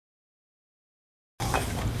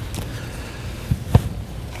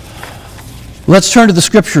Let's turn to the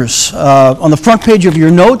Scriptures. On the front page of your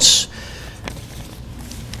notes,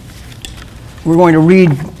 we're going to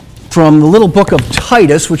read from the little book of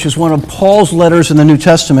Titus, which is one of Paul's letters in the New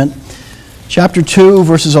Testament, chapter 2,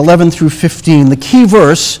 verses 11 through 15. The key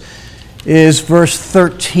verse is verse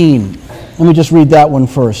 13. Let me just read that one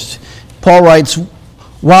first. Paul writes,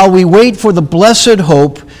 "While we wait for the blessed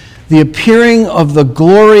hope, the appearing of the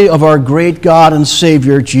glory of our great God and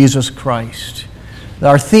Savior, Jesus Christ."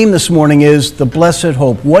 Our theme this morning is the blessed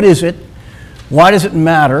hope. What is it? Why does it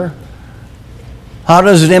matter? How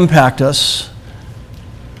does it impact us?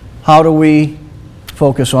 How do we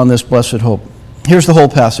focus on this blessed hope? Here's the whole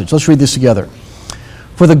passage. Let's read this together.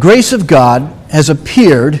 "For the grace of God has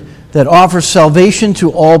appeared that offers salvation to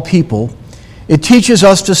all people. It teaches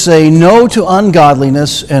us to say no to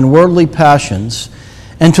ungodliness and worldly passions,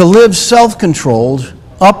 and to live self-controlled,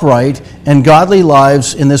 upright, and godly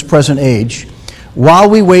lives in this present age, while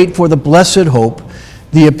we wait for the blessed hope,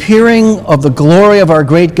 the appearing of the glory of our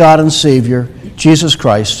great God and Savior, Jesus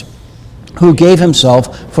Christ, who gave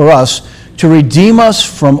himself for us to redeem us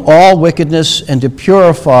from all wickedness and to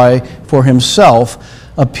purify for himself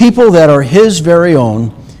a people that are his very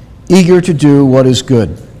own, eager to do what is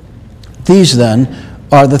good. These, then,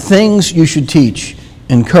 are the things you should teach,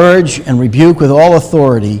 encourage, and rebuke with all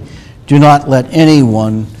authority. Do not let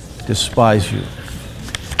anyone despise you."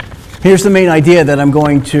 Here's the main idea that I'm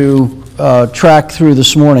going to track through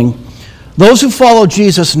this morning. Those who follow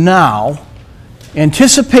Jesus now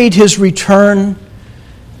anticipate his return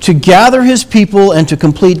to gather his people and to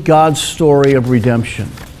complete God's story of redemption.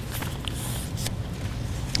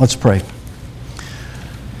 Let's pray.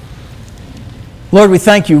 Lord, we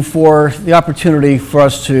thank you for the opportunity for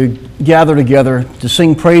us to gather together, to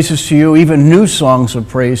sing praises to you, even new songs of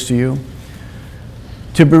praise to you,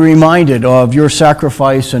 to be reminded of your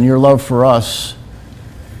sacrifice and your love for us,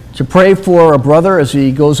 to pray for a brother as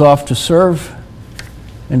he goes off to serve,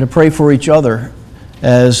 and to pray for each other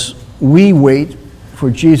as we wait for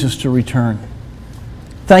Jesus to return.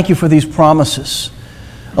 Thank you for these promises.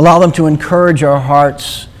 Allow them to encourage our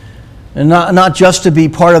hearts, and not just to be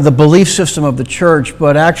part of the belief system of the church,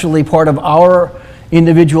 but actually part of our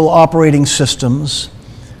individual operating systems,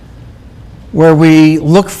 where we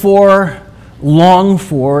look for, long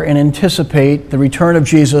for, and anticipate the return of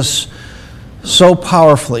Jesus so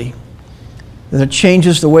powerfully that it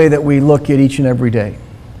changes the way that we look at each and every day.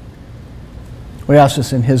 We ask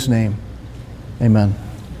this in his name. Amen.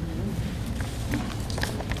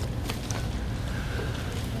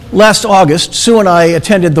 Last August, Sue and I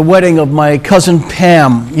attended the wedding of my cousin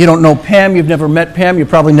Pam. You don't know Pam, you've never met Pam, you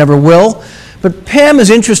probably never will. But Pam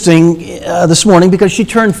is interesting this morning because she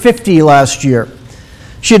turned 50 last year.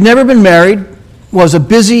 She had never been married, was a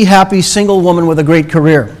busy, happy, single woman with a great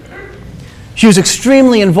career. She was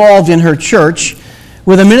extremely involved in her church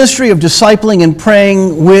with a ministry of discipling and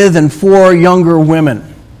praying with and for younger women.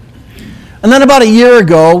 And then about a year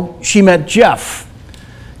ago, she met Jeff.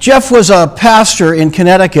 Jeff was a pastor in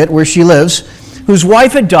Connecticut, where she lives, whose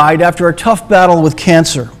wife had died after a tough battle with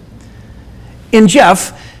cancer. In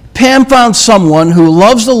Jeff, Pam found someone who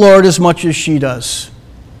loves the Lord as much as she does.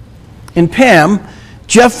 In Pam,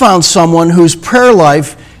 Jeff found someone whose prayer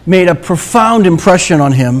life made a profound impression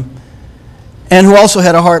on him, and who also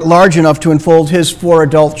had a heart large enough to enfold his 4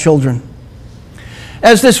 adult children.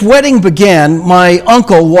 As this wedding began, my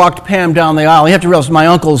uncle walked Pam down the aisle. You have to realize my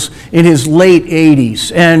uncle's in his late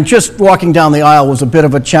 80s, and just walking down the aisle was a bit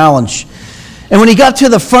of a challenge. And when he got to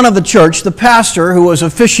the front of the church, the pastor who was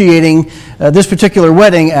officiating this particular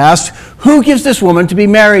wedding asked, "Who gives this woman to be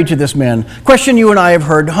married to this man?" Question you and I have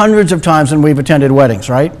heard hundreds of times when we've attended weddings,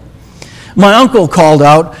 right? My uncle called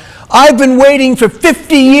out, "I've been waiting for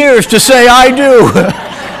 50 years to say I do."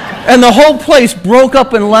 And the whole place broke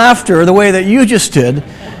up in laughter the way that you just did.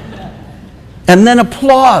 And then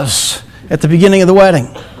applause at the beginning of the wedding.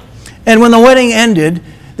 And when the wedding ended,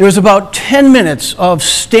 there was about 10 minutes of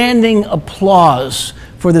standing applause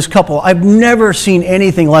for this couple. I've never seen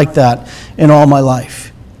anything like that in all my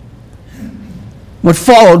life. What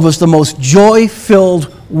followed was the most joy-filled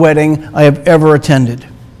wedding I have ever attended.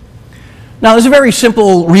 Now, there's a very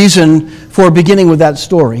simple reason for beginning with that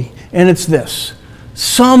story, and it's this.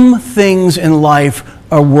 Some things in life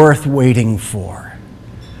are worth waiting for.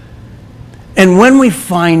 And when we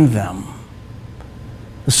find them,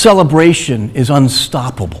 the celebration is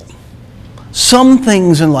unstoppable. Some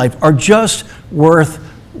things in life are just worth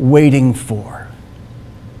waiting for.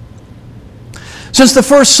 Since the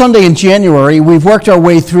first Sunday in January, we've worked our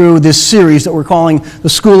way through this series that we're calling the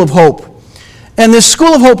School of Hope. And this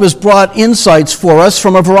School of Hope has brought insights for us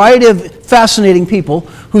from a variety of fascinating people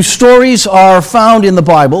whose stories are found in the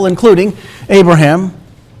Bible, including Abraham.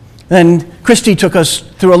 Then Christy took us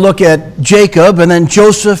through a look at Jacob, and then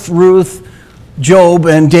Joseph, Ruth, Job,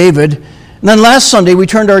 and David. And then last Sunday, we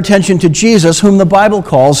turned our attention to Jesus, whom the Bible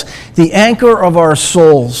calls the anchor of our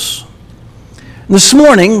souls. And this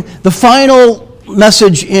morning, the final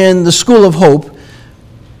message in the School of Hope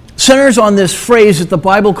centers on this phrase that the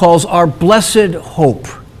Bible calls our blessed hope.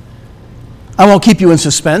 I won't keep you in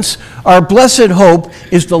suspense. Our blessed hope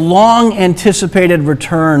is the long-anticipated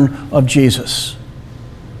return of Jesus.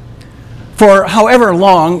 For however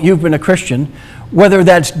long you've been a Christian, whether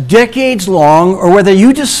that's decades long or whether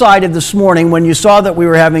you decided this morning when you saw that we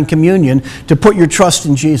were having communion to put your trust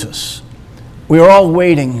in Jesus, we are all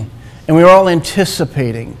waiting and we are all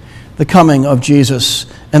anticipating the coming of Jesus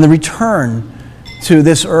and the return to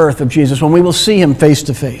this earth of Jesus when we will see him face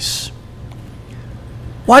to face.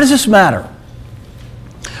 Why does this matter?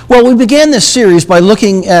 Well, we began this series by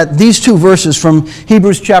looking at these two verses from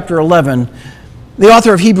Hebrews chapter 11. The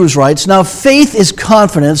author of Hebrews writes, "Now faith is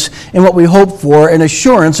confidence in what we hope for and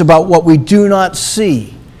assurance about what we do not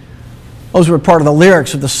see." Those were part of the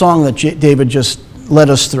lyrics of the song that David just led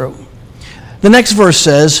us through. The next verse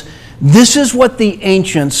says, "This is what the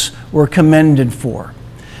ancients were commended for."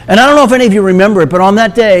 And I don't know if any of you remember it, but on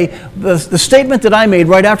that day, the statement that I made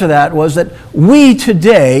right after that was that we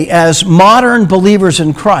today, as modern believers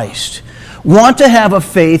in Christ, want to have a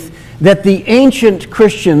faith that the ancient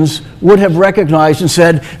Christians would have recognized and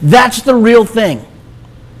said, that's the real thing.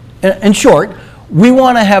 In short, we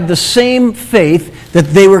want to have the same faith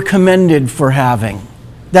that they were commended for having.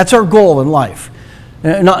 That's our goal in life.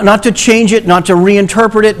 Not to change it, not to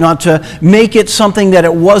reinterpret it, not to make it something that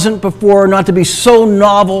it wasn't before, not to be so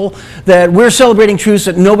novel that we're celebrating truths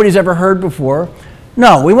that nobody's ever heard before.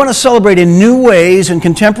 No, we want to celebrate in new ways, in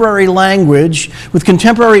contemporary language, with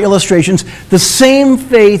contemporary illustrations, the same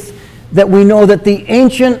faith that we know that the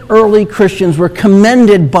ancient early Christians were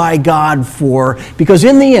commended by God for, because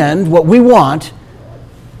in the end, what we want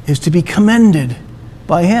is to be commended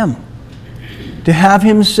by him. To have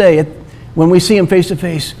him say it when we see him face to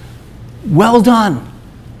face, "Well done,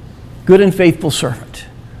 good and faithful servant."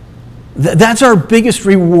 That's our biggest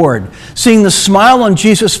reward, seeing the smile on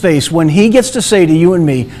Jesus' face when he gets to say to you and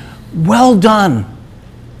me, "Well done.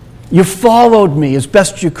 You followed me as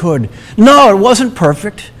best you could. No, it wasn't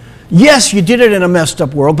perfect. Yes, you did it in a messed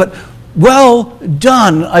up world, but well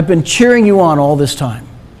done. I've been cheering you on all this time."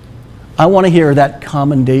 I want to hear that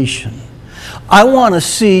commendation. I want to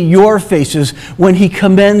see your faces when he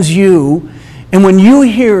commends you, and when you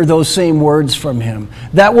hear those same words from him,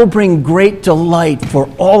 that will bring great delight for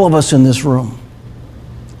all of us in this room.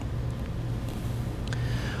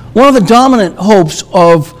 One of the dominant hopes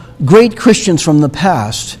of great Christians from the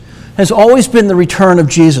past has always been the return of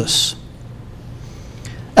Jesus.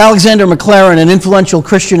 Alexander Maclaren, an influential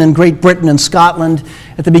Christian in Great Britain and Scotland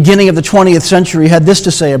at the beginning of the 20th century, had this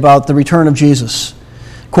to say about the return of Jesus.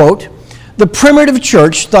 Quote, "The primitive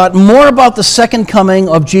church thought more about the second coming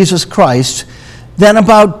of Jesus Christ than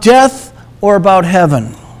about death or about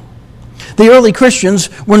heaven. The early Christians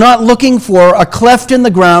were not looking for a cleft in the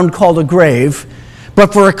ground called a grave,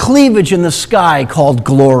 but for a cleavage in the sky called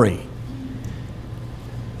glory.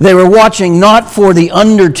 They were watching not for the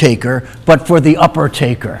undertaker, but for the upper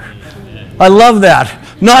taker." I love that.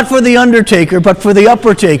 Not for the undertaker, but for the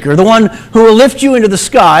upper taker, the one who will lift you into the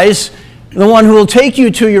skies, the one who will take you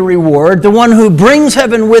to your reward, the one who brings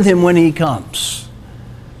heaven with him when he comes.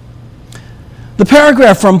 The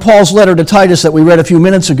paragraph from Paul's letter to Titus that we read a few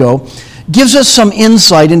minutes ago gives us some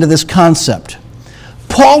insight into this concept.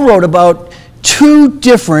 Paul wrote about two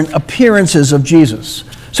different appearances of Jesus.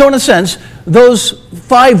 So in a sense, those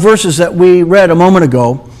 5 verses that we read a moment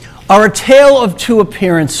ago are a tale of two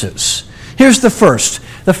appearances. Here's the first.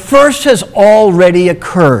 The first has already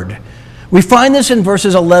occurred. We find this in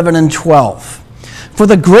verses 11 and 12. "For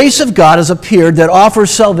the grace of God has appeared that offers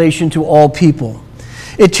salvation to all people.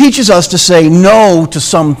 It teaches us to say no to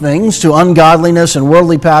some things, to ungodliness and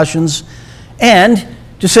worldly passions, and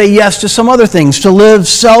to say yes to some other things, to live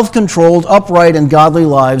self-controlled, upright, and godly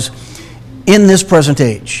lives in this present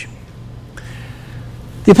age."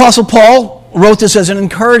 The Apostle Paul wrote this as an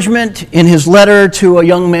encouragement in his letter to a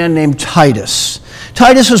young man named Titus.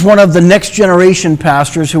 Titus was one of the next generation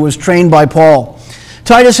pastors who was trained by Paul.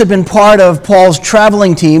 Titus had been part of Paul's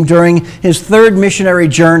traveling team during his 3rd missionary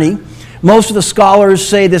journey. Most of the scholars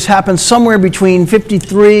say this happened somewhere between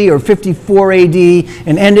 53 or 54 AD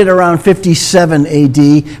and ended around 57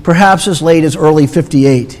 AD, perhaps as late as early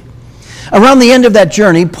 58. Around the end of that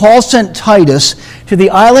journey, Paul sent Titus to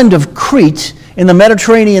the island of Crete in the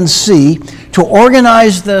Mediterranean Sea to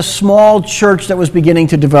organize the small church that was beginning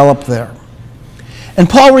to develop there. And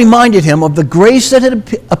Paul reminded him of the grace that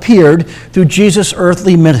had appeared through Jesus'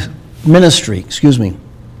 earthly ministry.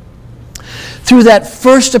 Through that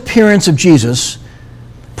first appearance of Jesus,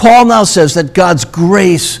 Paul now says that God's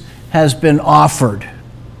grace has been offered.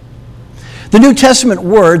 The New Testament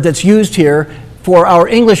word that's used here for our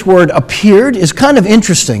English word appeared is kind of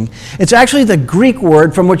interesting. It's actually the Greek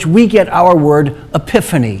word from which we get our word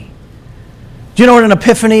epiphany. Do you know what an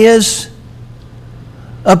epiphany is?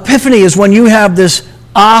 Epiphany is when you have this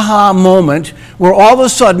aha moment where all of a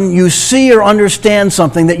sudden you see or understand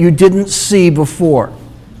something that you didn't see before.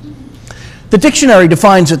 The dictionary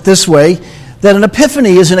defines it this way, that an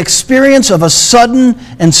epiphany is an experience of a sudden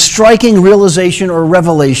and striking realization or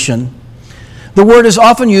revelation. The word is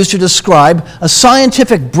often used to describe a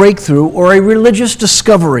scientific breakthrough or a religious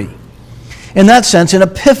discovery. In that sense, an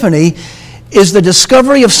epiphany is the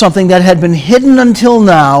discovery of something that had been hidden until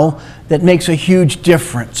now that makes a huge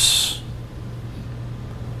difference.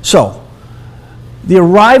 So, the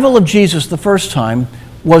arrival of Jesus the first time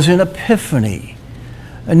was an epiphany.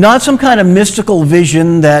 And not some kind of mystical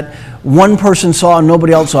vision that one person saw and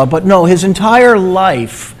nobody else saw, but no, his entire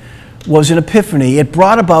life was an epiphany. It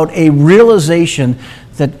brought about a realization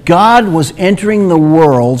that God was entering the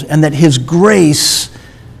world and that his grace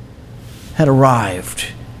had arrived.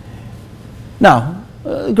 Now,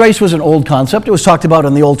 grace was an old concept. It was talked about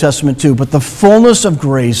in the Old Testament too, but the fullness of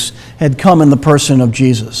grace had come in the person of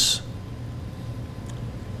Jesus.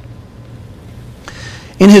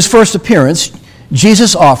 In his first appearance,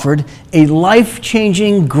 Jesus offered a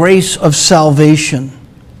life-changing grace of salvation.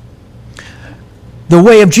 The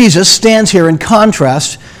way of Jesus stands here in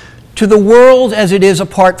contrast to the world as it is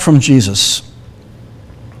apart from Jesus.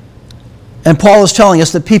 And Paul is telling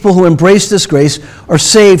us that people who embrace this grace are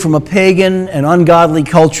saved from a pagan and ungodly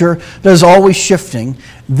culture that is always shifting.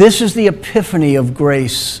 This is the epiphany of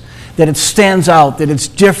grace, that it stands out, that it's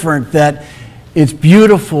different, that it's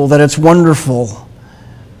beautiful, that it's wonderful.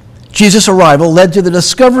 Jesus' arrival led to the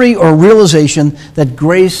discovery or realization that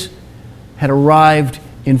grace had arrived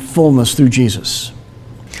in fullness through Jesus.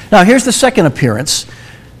 Now, here's the second appearance.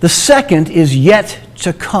 The second is yet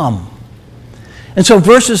to come. And so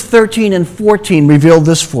verses 13 and 14 reveal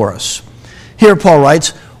this for us. Here Paul writes,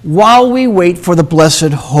 while we wait for the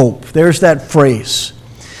blessed hope. There's that phrase.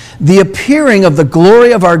 The appearing of the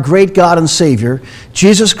glory of our great God and Savior,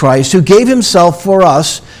 Jesus Christ, who gave himself for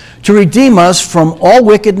us to redeem us from all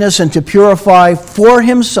wickedness and to purify for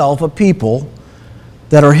himself a people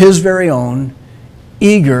that are his very own,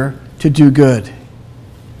 eager to do good.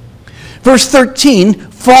 Verse 13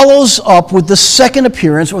 follows up with the second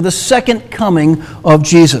appearance or the second coming of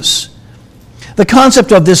Jesus. The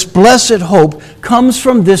concept of this blessed hope comes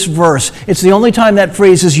from this verse. It's the only time that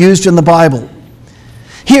phrase is used in the Bible.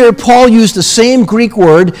 Here, Paul used the same Greek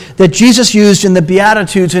word that Jesus used in the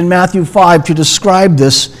Beatitudes in Matthew 5 to describe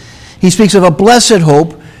this. He speaks of a blessed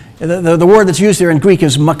hope. The word that's used there in Greek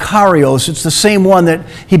is makarios. It's the same one that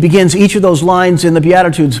he begins each of those lines in the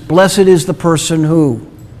Beatitudes. Blessed is the person who.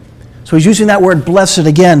 So he's using that word blessed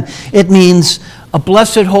again. It means a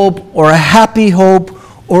blessed hope or a happy hope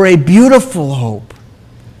or a beautiful hope.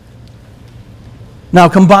 Now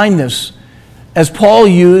combine this as Paul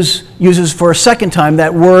uses for a second time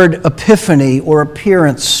that word epiphany or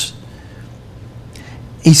appearance.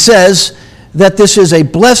 He says that this is a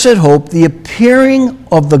blessed hope, the appearing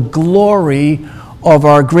of the glory of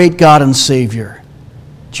our great God and Savior,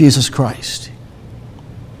 Jesus Christ.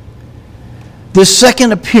 This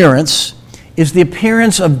second appearance is the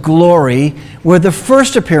appearance of glory, where the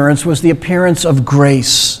first appearance was the appearance of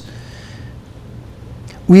grace.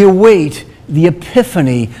 We await the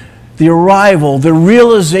epiphany, the arrival, the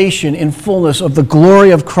realization in fullness of the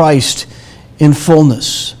glory of Christ in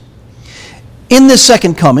fullness. In this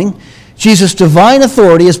second coming, Jesus' divine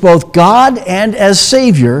authority as both God and as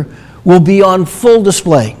Savior will be on full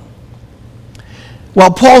display.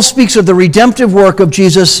 While Paul speaks of the redemptive work of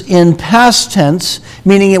Jesus in past tense,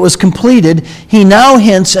 meaning it was completed, he now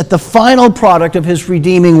hints at the final product of his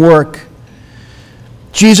redeeming work.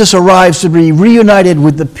 Jesus arrives to be reunited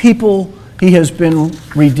with the people he has been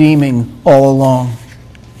redeeming all along.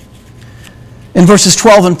 In verses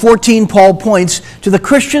 12 and 14, Paul points to the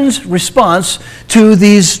Christian's response to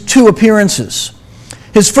these two appearances.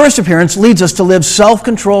 His first appearance leads us to live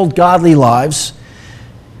self-controlled, godly lives,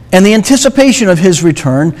 and the anticipation of his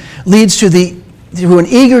return leads to an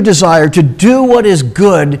eager desire to do what is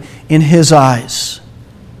good in his eyes.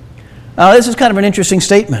 Now, this is kind of an interesting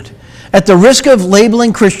statement. At the risk of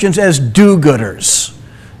labeling Christians as do-gooders.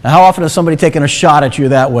 Now, how often has somebody taken a shot at you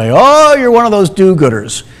that way? Oh, you're one of those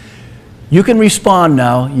do-gooders. You can respond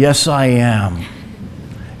now, yes, I am.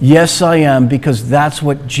 Yes, I am, because that's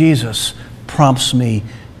what Jesus prompts me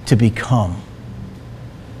to become.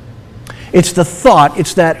 It's the thought,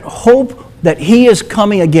 it's that hope that He is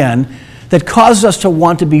coming again that causes us to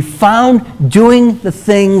want to be found doing the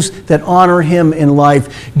things that honor Him in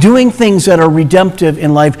life, doing things that are redemptive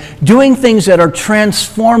in life, doing things that are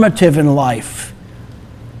transformative in life.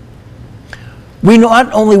 We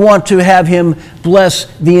not only want to have Him bless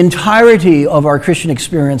the entirety of our Christian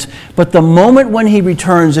experience, but the moment when He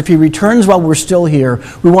returns, if He returns while we're still here,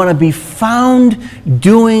 we want to be found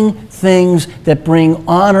doing things that bring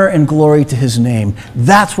honor and glory to His name.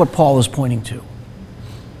 That's what Paul is pointing to.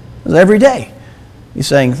 Every day, he's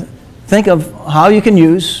saying, think of how you can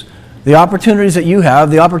use the opportunities that you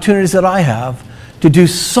have, the opportunities that I have, to do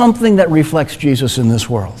something that reflects Jesus in this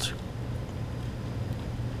world.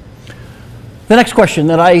 The next question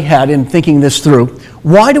that I had in thinking this through,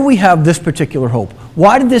 why do we have this particular hope?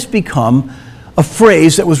 Why did this become a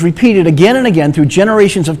phrase that was repeated again and again through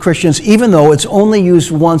generations of Christians, even though it's only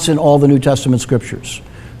used once in all the New Testament scriptures?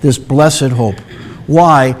 This blessed hope.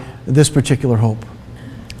 Why this particular hope?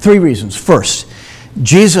 3 reasons. First,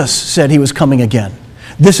 Jesus said He was coming again.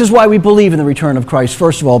 This is why we believe in the return of Christ,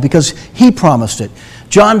 first of all, because He promised it.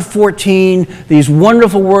 John 14, these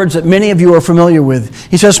wonderful words that many of you are familiar with.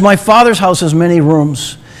 He says, "My Father's house has many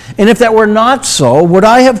rooms. And if that were not so, would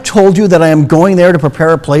I have told you that I am going there to prepare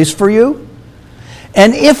a place for you?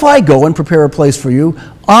 And if I go and prepare a place for you,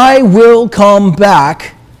 I will come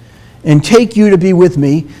back and take you to be with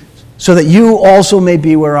me, so that you also may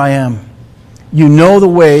be where I am. You know the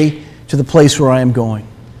way to the place where I am going."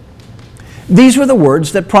 These were the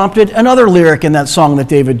words that prompted another lyric in that song that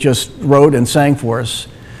David just wrote and sang for us,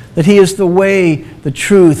 that He is the way, the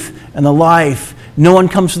truth, and the life. No one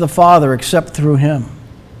comes to the Father except through Him.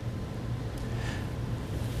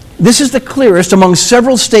 This is the clearest among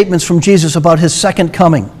several statements from Jesus about His second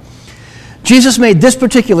coming. Jesus made this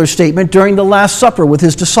particular statement during the Last Supper with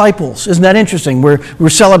His disciples. Isn't that interesting? We're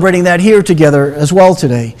celebrating that here together as well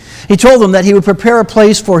today. He told them that He would prepare a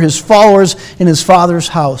place for His followers in His Father's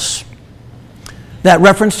house. That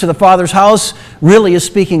reference to the Father's house really is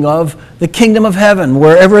speaking of the kingdom of heaven,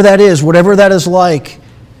 wherever that is, whatever that is like.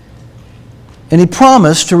 And He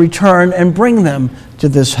promised to return and bring them to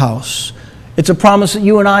this house. It's a promise that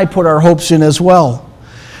you and I put our hopes in as well.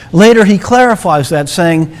 Later He clarifies that,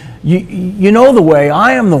 saying, You know the way,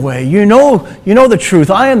 I am the way. You know the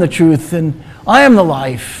truth, I am the truth, and I am the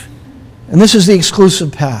life. And this is the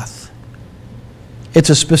exclusive path.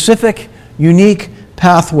 It's a specific, unique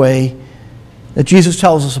pathway that Jesus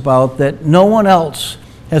tells us about, that no one else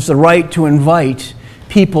has the right to invite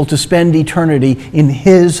people to spend eternity in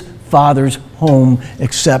His Father's home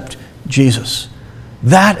except Jesus.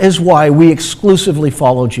 That is why we exclusively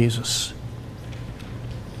follow Jesus.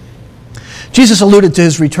 Jesus alluded to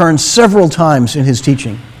His return several times in His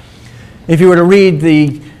teaching. If you were to read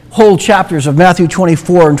the whole chapters of Matthew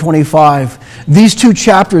 24 and 25, these 2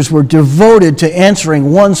 chapters were devoted to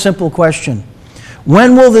answering one simple question.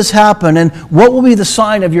 When will this happen, and what will be the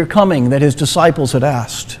sign of your coming, that His disciples had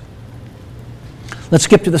asked? Let's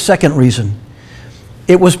skip to the second reason.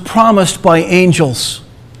 It was promised by angels.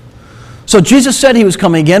 So Jesus said He was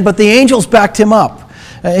coming again, but the angels backed Him up.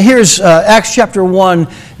 Here's Acts chapter 1.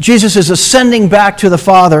 Jesus is ascending back to the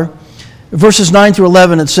Father. Verses 9 through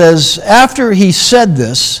 11, it says, "After He said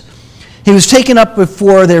this, He was taken up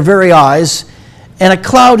before their very eyes, and a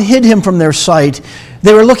cloud hid Him from their sight.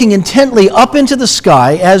 They were looking intently up into the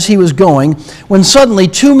sky as He was going, when suddenly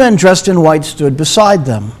 2 men dressed in white stood beside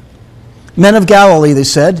them. 'Men of Galilee,' they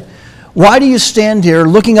said, 'why do you stand here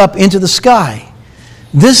looking up into the sky?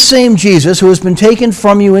 This same Jesus who has been taken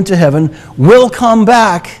from you into heaven will come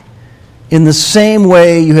back in the same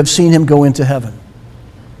way you have seen Him go into heaven.'"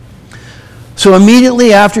 So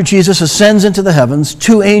immediately after Jesus ascends into the heavens,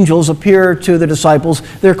 2 angels appear to the disciples.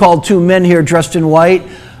 They're called 2 men here dressed in white.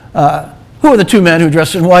 Who are the 2 men who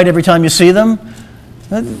dressed in white every time you see them?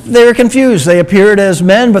 They were confused. They appeared as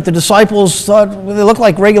men, but the disciples thought they looked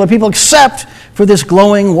like regular people, except for this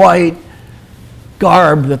glowing white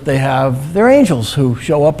garb that they have. They're angels who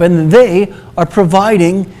show up, and they are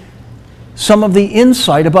providing some of the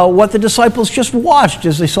insight about what the disciples just watched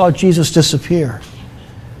as they saw Jesus disappear.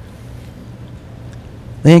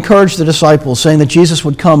 They encouraged the disciples, saying that Jesus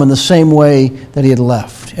would come in the same way that He had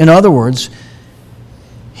left. In other words,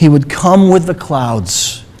 He would come with the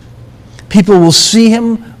clouds. People will see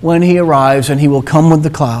Him when He arrives, and He will come with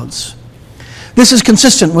the clouds. This is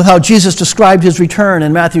consistent with how Jesus described His return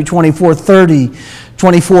in Matthew 24:30,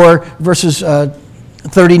 24 verses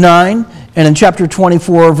 39, and in chapter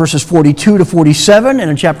 24 verses 42 to 47, and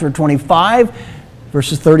in chapter 25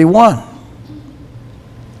 verses 31.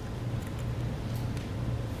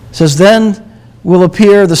 says, "Then will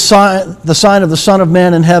appear the sign of the Son of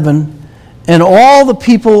Man in heaven, and all the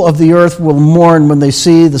people of the earth will mourn when they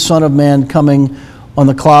see the Son of Man coming on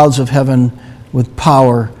the clouds of heaven with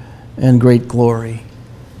power and great glory."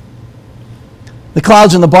 The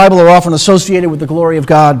clouds in the Bible are often associated with the glory of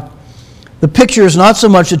God. The picture is not so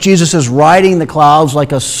much that Jesus is riding the clouds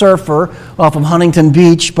like a surfer off of Huntington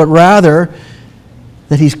Beach, but rather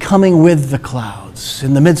that he's coming with the clouds.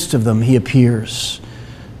 In the midst of them, he appears,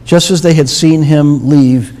 just as they had seen him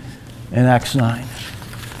leave in Acts 9.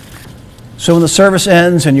 So when the service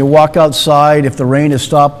ends and you walk outside, if the rain is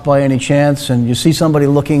stopped by any chance and you see somebody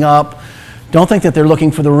looking up, don't think that they're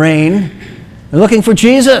looking for the rain. They're looking for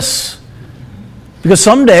Jesus. Because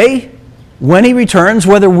someday, when he returns,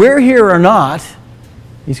 whether we're here or not,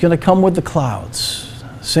 he's going to come with the clouds,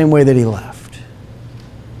 the same way that he left.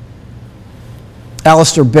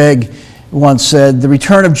 Alistair Begg once said, "The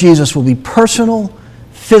return of Jesus will be personal,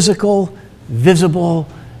 physical, visible,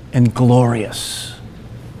 and glorious."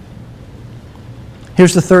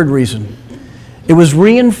 Here's the third reason. It was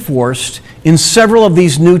reinforced in several of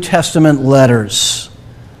these New Testament letters.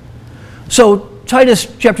 So, Titus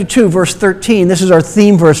chapter 2, verse 13, this is our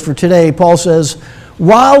theme verse for today. Paul says,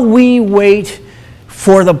 "While we wait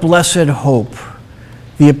for the blessed hope,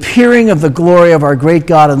 the appearing of the glory of our great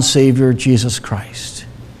God and Savior, Jesus Christ."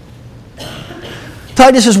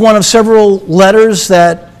 Titus is one of several letters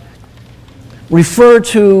that refer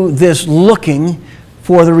to this looking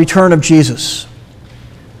for the return of Jesus.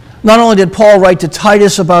 Not only did Paul write to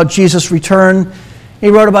Titus about Jesus' return, he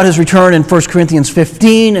wrote about his return in 1 Corinthians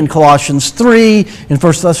 15, in Colossians 3, in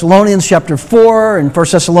 1 Thessalonians chapter 4, in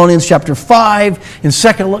 1 Thessalonians chapter 5, in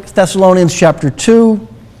 2 Thessalonians chapter 2.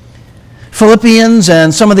 Philippians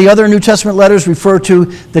and some of the other New Testament letters refer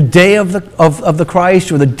to the day of the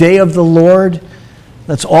Christ or the day of the Lord.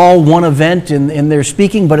 That's all one event in their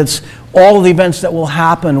speaking, but it's all the events that will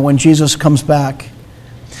happen when Jesus comes back.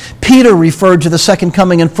 Peter referred to the second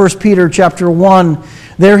coming in 1 Peter chapter 1.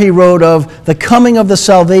 There he wrote of the coming of the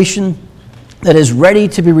salvation that is ready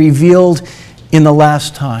to be revealed in the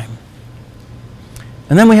last time.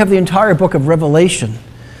 And then we have the entire book of Revelation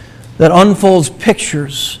that unfolds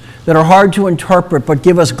pictures that are hard to interpret but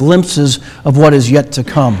give us glimpses of what is yet to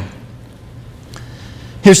come.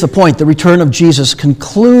 Here's the point. The return of Jesus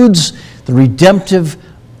concludes the redemptive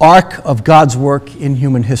arc of God's work in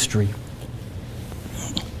human history.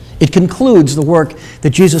 It concludes the work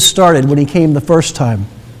that Jesus started when he came the first time.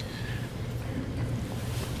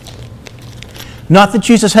 Not that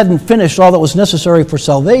Jesus hadn't finished all that was necessary for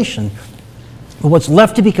salvation, but what's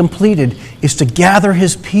left to be completed is to gather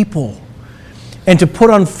his people and to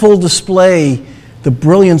put on full display the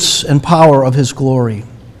brilliance and power of his glory.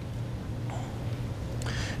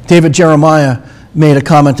 David Jeremiah made a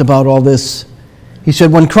comment about all this. He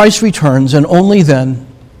said, "When Christ returns, and only then,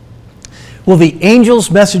 will the angel's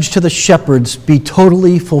message to the shepherds be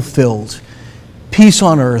totally fulfilled. Peace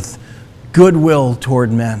on earth, goodwill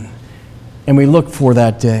toward men." And we look for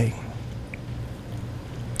that day.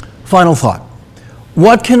 Final thought.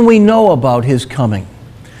 What can we know about his coming?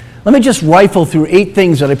 Let me just rifle through 8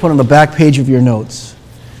 things that I put on the back page of your notes.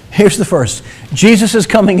 Here's the first. Jesus is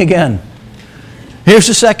coming again. Here's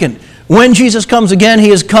the second. When Jesus comes again,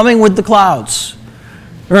 he is coming with the clouds.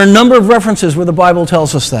 There are a number of references where the Bible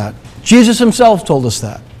tells us that. Jesus himself told us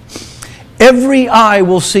that. Every eye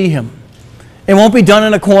will see him. It won't be done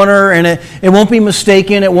in a corner, and it won't be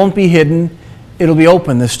mistaken, it won't be hidden. It'll be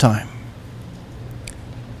open this time.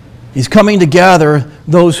 He's coming to gather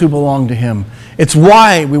those who belong to him. It's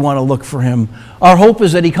why we want to look for him. Our hope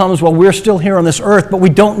is that he comes while we're still here on this earth, but we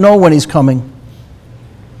don't know when he's coming.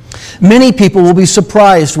 Many people will be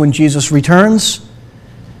surprised when Jesus returns.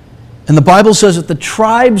 And the Bible says that the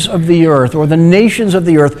tribes of the earth, or the nations of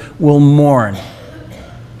the earth, will mourn.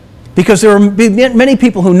 Because there are many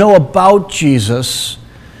people who know about Jesus,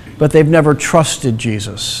 but they've never trusted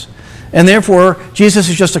Jesus. And therefore, Jesus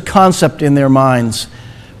is just a concept in their minds.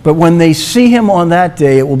 But when they see him on that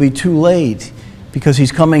day, it will be too late, because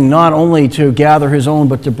he's coming not only to gather his own,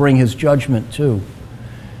 but to bring his judgment too.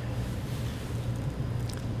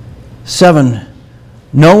 7,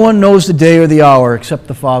 no one knows the day or the hour except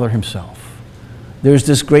the Father himself. There's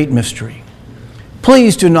this great mystery.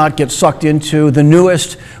 Please do not get sucked into the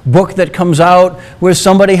newest book that comes out where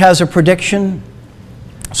somebody has a prediction.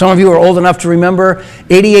 Some of you are old enough to remember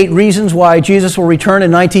 88 Reasons Why Jesus Will Return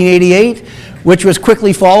in 1988, which was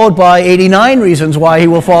quickly followed by 89 Reasons Why He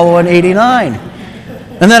Will Follow in 89.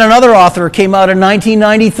 And then another author came out in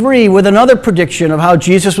 1993 with another prediction of how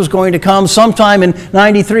Jesus was going to come sometime in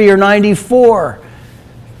 93 or 94.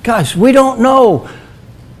 Guys, we don't know.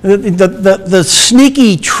 The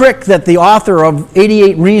sneaky trick that the author of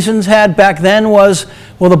 88 Reasons had back then was,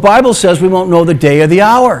 well, the Bible says we won't know the day or the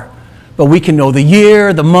hour, but we can know the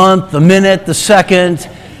year, the month, the minute, the second.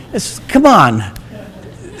 Come on.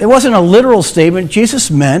 It wasn't a literal statement. Jesus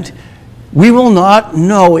meant we will not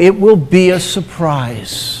know. It will be a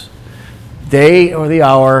surprise. Day or the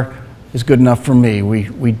hour is good enough for me.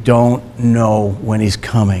 We don't know when he's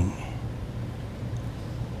coming.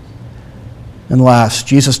 And last,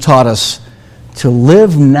 Jesus taught us to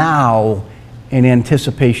live now in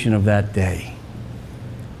anticipation of that day.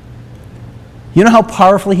 You know how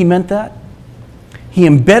powerfully he meant that? He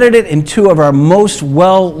embedded it in two of our most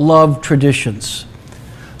well-loved traditions.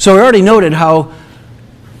 So we already noted how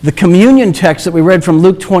the communion text that we read from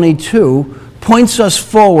Luke 22 points us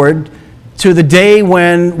forward to the day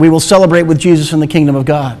when we will celebrate with Jesus in the kingdom of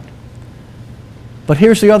God. But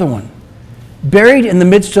here's the other one. Buried in the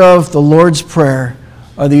midst of the Lord's Prayer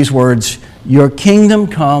are these words, "Your kingdom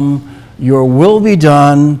come, your will be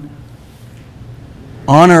done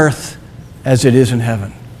on earth as it is in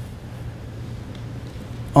heaven."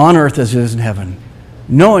 On earth as it is in heaven,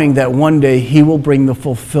 knowing that one day he will bring the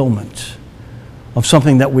fulfillment of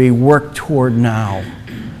something that we work toward now,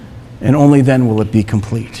 and only then will it be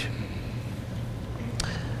complete.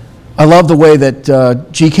 I love the way that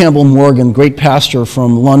G. Campbell Morgan, great pastor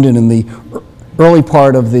from London in the early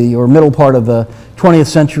part of middle part of the 20th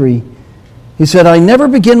century, he said, "I never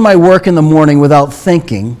begin my work in the morning without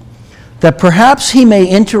thinking that perhaps he may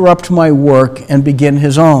interrupt my work and begin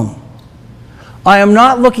his own. I am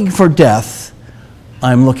not looking for death,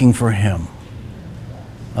 I am looking for him."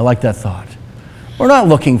 I like that thought. We're not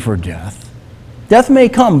looking for death. Death may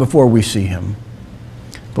come before we see him,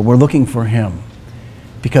 but we're looking for him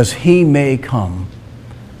because he may come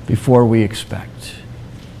before we expect.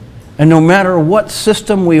 And no matter what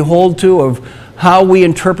system we hold to of how we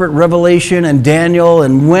interpret Revelation and Daniel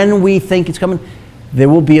and when we think it's coming, there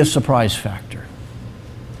will be a surprise factor.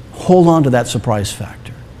 Hold on to that surprise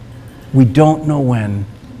factor. We don't know when,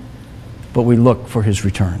 but we look for his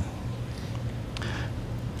return.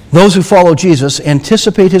 Those who follow Jesus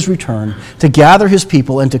anticipate his return to gather his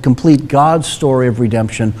people and to complete God's story of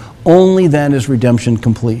redemption. Only then is redemption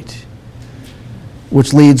complete.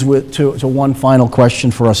 Which leads to one final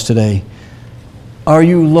question for us today. Are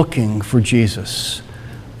you looking for Jesus?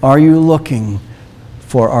 Are you looking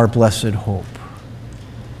for our blessed hope?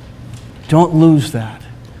 Don't lose that.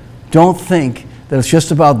 Don't think that it's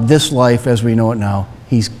just about this life as we know it now.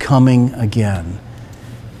 He's coming again.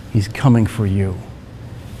 He's coming for you.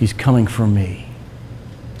 He's coming for me.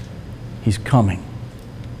 He's coming.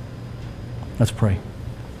 Let's pray.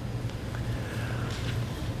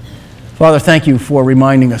 Father, thank you for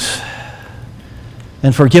reminding us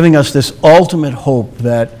and for giving us this ultimate hope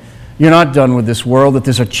that you're not done with this world, that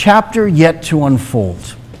there's a chapter yet to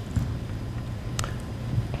unfold.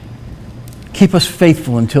 Keep us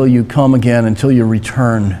faithful until you come again, until you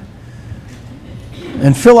return.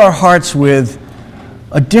 And fill our hearts with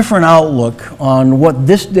a different outlook on what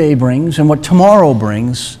this day brings and what tomorrow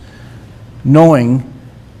brings, knowing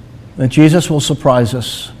that Jesus will surprise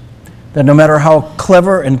us, that no matter how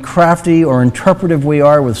clever and crafty or interpretive we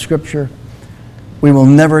are with Scripture, we will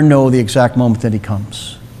never know the exact moment that he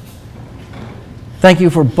comes. Thank you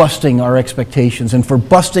for busting our expectations and for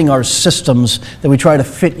busting our systems that we try to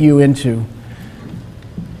fit you into.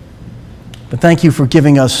 But thank you for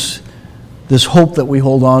giving us this hope that we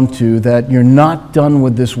hold on to, that you're not done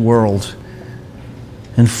with this world.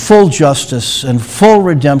 And full justice and full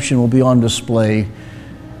redemption will be on display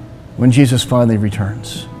when Jesus finally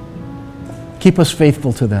returns. Keep us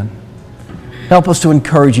faithful to then. Help us to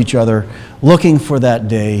encourage each other, looking for that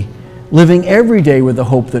day, living every day with the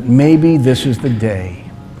hope that maybe this is the day.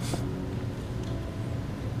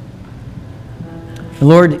 And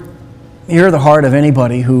Lord, hear the heart of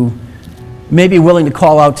anybody who may be willing to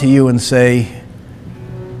call out to you and say,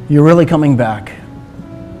 you're really coming back.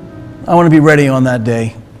 I want to be ready on that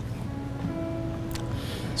day.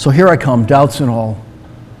 So here I come, doubts and all.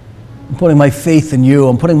 I'm putting my faith in you.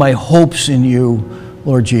 I'm putting my hopes in you,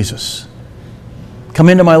 Lord Jesus. Come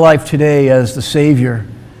into my life today as the Savior.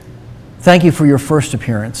 Thank you for your first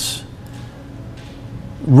appearance.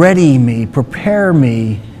 Ready me, prepare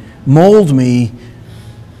me, mold me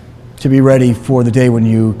to be ready for the day when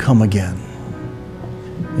you come again.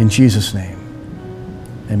 In Jesus' name,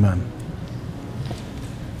 amen.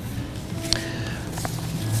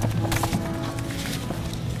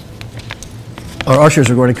 Our ushers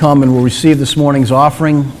are going to come and we'll receive this morning's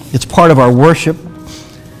offering. It's part of our worship.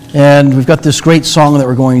 And we've got this great song that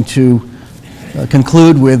we're going to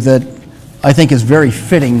conclude with that I think is very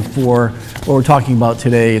fitting for what we're talking about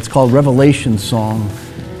today. It's called Revelation Song,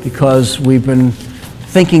 because we've been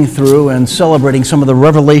thinking through and celebrating some of the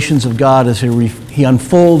revelations of God as He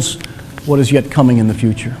unfolds what is yet coming in the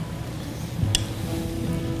future.